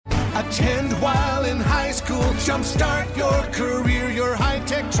Attend while in high school. Jumpstart your career. Your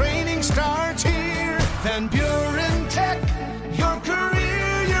high-tech training starts here. Van Buren Tech. Your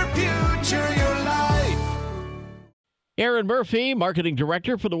career, your future, your life. Aaron Murphy, Marketing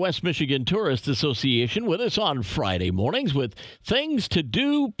Director for the West Michigan Tourist Association, with us on Friday mornings with things to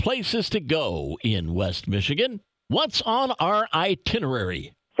do, places to go in West Michigan. What's on our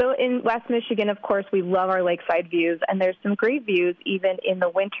itinerary? So in West Michigan, of course, we love our lakeside views, and there's some great views even in the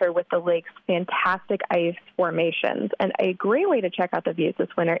winter with the lake's fantastic ice formations. And a great way to check out the views this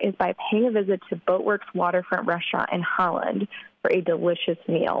winter is by paying a visit to Boatworks Waterfront Restaurant in Holland for a delicious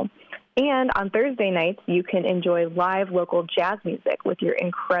meal. And on Thursday nights, you can enjoy live local jazz music with your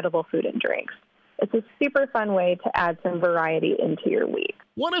incredible food and drinks. It's a super fun way to add some variety into your week.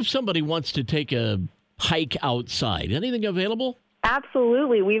 What if somebody wants to take a hike outside? Anything available?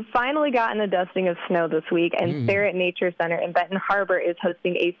 Absolutely. We've finally gotten a dusting of snow this week, and Sterrett Nature Center in Benton Harbor is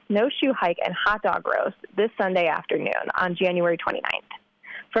hosting a snowshoe hike and hot dog roast this Sunday afternoon on January 29th.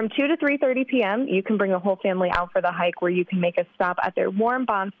 From 2 to 3:30 p.m., you can bring a whole family out for the hike, where you can make a stop at their warm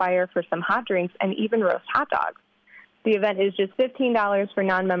bonfire for some hot drinks and even roast hot dogs. The event is just $15 for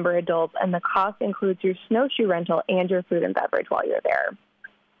non-member adults, and the cost includes your snowshoe rental and your food and beverage while you're there.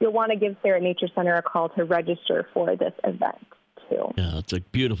 You'll want to give Sterrett Nature Center a call to register for this event. Yeah, it's a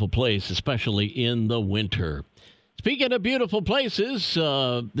beautiful place, especially in the winter. Speaking of beautiful places,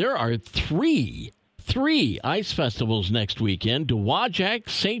 there are three ice festivals next weekend: Dowagiac,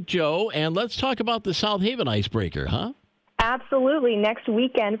 St. Joe, and let's talk about the South Haven Icebreaker, huh? Absolutely. Next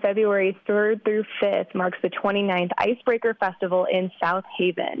weekend, February 3rd through 5th, marks the 29th Icebreaker Festival in South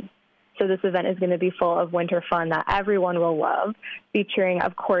Haven. So this event is going to be full of winter fun that everyone will love, featuring,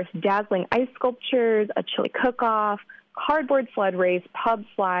 of course, dazzling ice sculptures, a chili cook-off, cardboard sled race, pub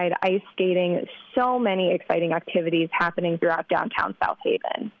slide, ice skating, so many exciting activities happening throughout downtown South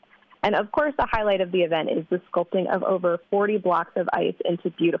Haven. And of course, the highlight of the event is the sculpting of over 40 blocks of ice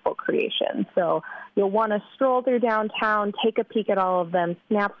into beautiful creations. So you'll want to stroll through downtown, take a peek at all of them,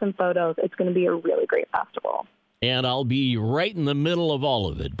 snap some photos. It's going to be a really great festival. And I'll be right in the middle of all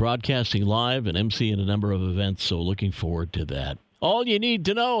of it, broadcasting live and emceeing a number of events, so looking forward to that. All you need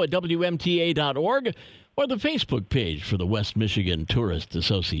to know at WMTA.org or the Facebook page for the West Michigan Tourist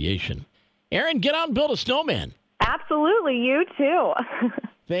Association. Aaron, get out and build a snowman. Absolutely. You too.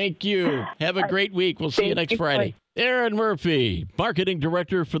 Thank you. Have a great week. We'll see you next Friday. Aaron Murphy, Marketing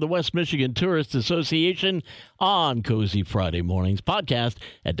Director for the West Michigan Tourist Association, on Cozy Friday Mornings podcast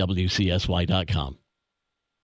at WCSY.com.